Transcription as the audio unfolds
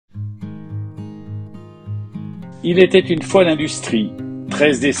Il était une fois l'industrie.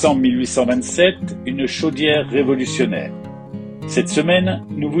 13 décembre 1827, une chaudière révolutionnaire. Cette semaine,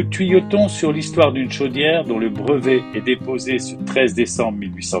 nous vous tuyautons sur l'histoire d'une chaudière dont le brevet est déposé ce 13 décembre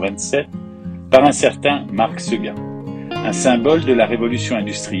 1827 par un certain Marc Seguin, un symbole de la révolution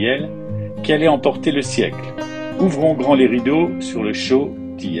industrielle qui allait emporter le siècle. Ouvrons grand les rideaux sur le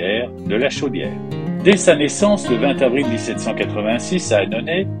chaudière de la chaudière. Dès sa naissance, le 20 avril 1786 à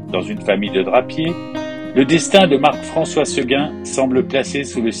Annonay, dans une famille de drapiers, le destin de Marc-François Seguin semble placé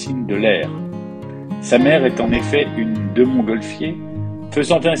sous le signe de l'air. Sa mère est en effet une de Montgolfier,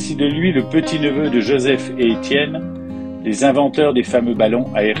 faisant ainsi de lui le petit-neveu de Joseph et Étienne, les inventeurs des fameux ballons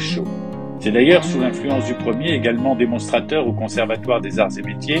à air chaud. C'est d'ailleurs sous l'influence du premier, également démonstrateur au Conservatoire des Arts et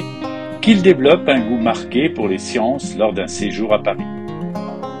Métiers, qu'il développe un goût marqué pour les sciences lors d'un séjour à Paris.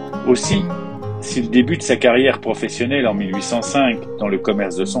 Aussi, s'il débute sa carrière professionnelle en 1805 dans le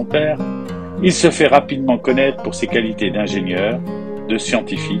commerce de son père, il se fait rapidement connaître pour ses qualités d'ingénieur, de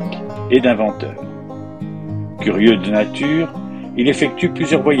scientifique et d'inventeur. Curieux de nature, il effectue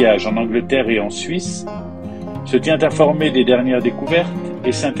plusieurs voyages en Angleterre et en Suisse, se tient informé des dernières découvertes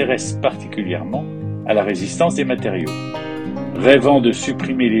et s'intéresse particulièrement à la résistance des matériaux. Rêvant de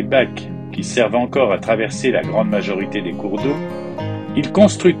supprimer les bacs qui servent encore à traverser la grande majorité des cours d'eau, il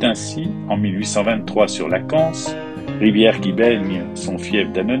construit ainsi, en 1823 sur la Canse, rivière qui baigne son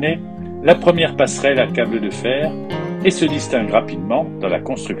fief d'Annonay, la première passerelle à câble de fer et se distingue rapidement dans la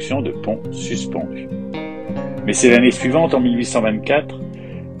construction de ponts suspendus. Mais c'est l'année suivante, en 1824,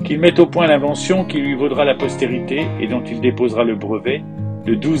 qu'il met au point l'invention qui lui vaudra la postérité et dont il déposera le brevet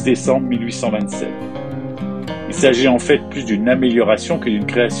le 12 décembre 1827. Il s'agit en fait plus d'une amélioration que d'une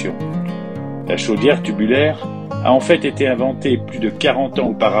création. La chaudière tubulaire a en fait été inventée plus de 40 ans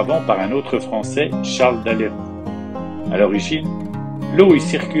auparavant par un autre Français, Charles d'Allait. À l'origine, l'eau y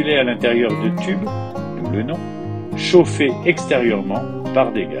circulait à l'intérieur de tubes, d'où le nom, chauffés extérieurement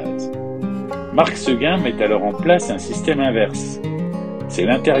par des gaz. Marc Seguin met alors en place un système inverse. C'est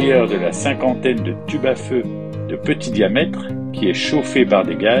l'intérieur de la cinquantaine de tubes à feu de petit diamètre qui est chauffé par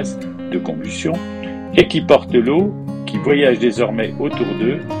des gaz de combustion et qui porte l'eau qui voyage désormais autour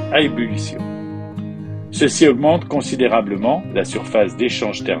d'eux à ébullition. Ceci augmente considérablement la surface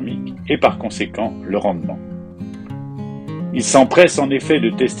d'échange thermique et par conséquent le rendement. Il s'empresse en effet de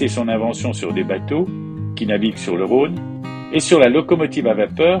tester son invention sur des bateaux qui naviguent sur le Rhône et sur la locomotive à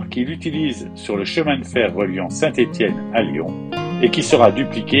vapeur qu'il utilise sur le chemin de fer reliant Saint-Étienne à Lyon et qui sera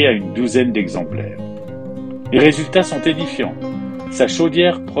dupliqué à une douzaine d'exemplaires. Les résultats sont édifiants. Sa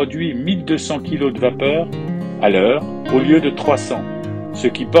chaudière produit 1200 kg de vapeur à l'heure au lieu de 300, ce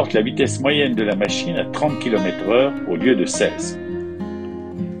qui porte la vitesse moyenne de la machine à 30 km/h au lieu de 16.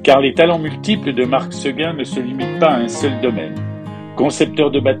 Car les talents multiples de Marc Seguin ne se limitent pas à un seul domaine.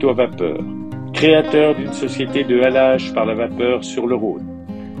 Concepteur de bateaux à vapeur, créateur d'une société de halage par la vapeur sur le Rhône,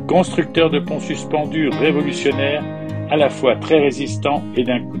 constructeur de ponts suspendus révolutionnaires à la fois très résistants et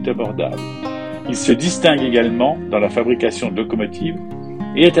d'un coût abordable. Il se distingue également dans la fabrication de locomotives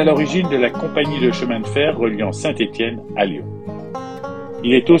et est à l'origine de la compagnie de chemin de fer reliant Saint-Étienne à Lyon.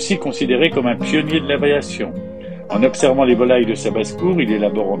 Il est aussi considéré comme un pionnier de l'aviation. En observant les volailles de sa basse-cour, il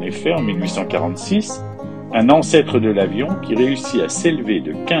élabore en effet en 1846 un ancêtre de l'avion qui réussit à s'élever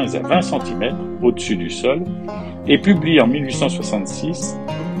de 15 à 20 cm au-dessus du sol et publie en 1866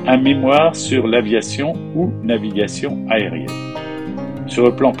 un mémoire sur l'aviation ou navigation aérienne. Sur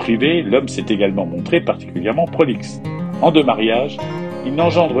le plan privé, l'homme s'est également montré particulièrement prolixe. En 2 mariages, il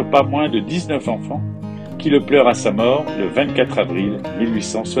n'engendre pas moins de 19 enfants qui le pleurent à sa mort le 24 avril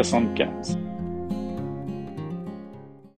 1875.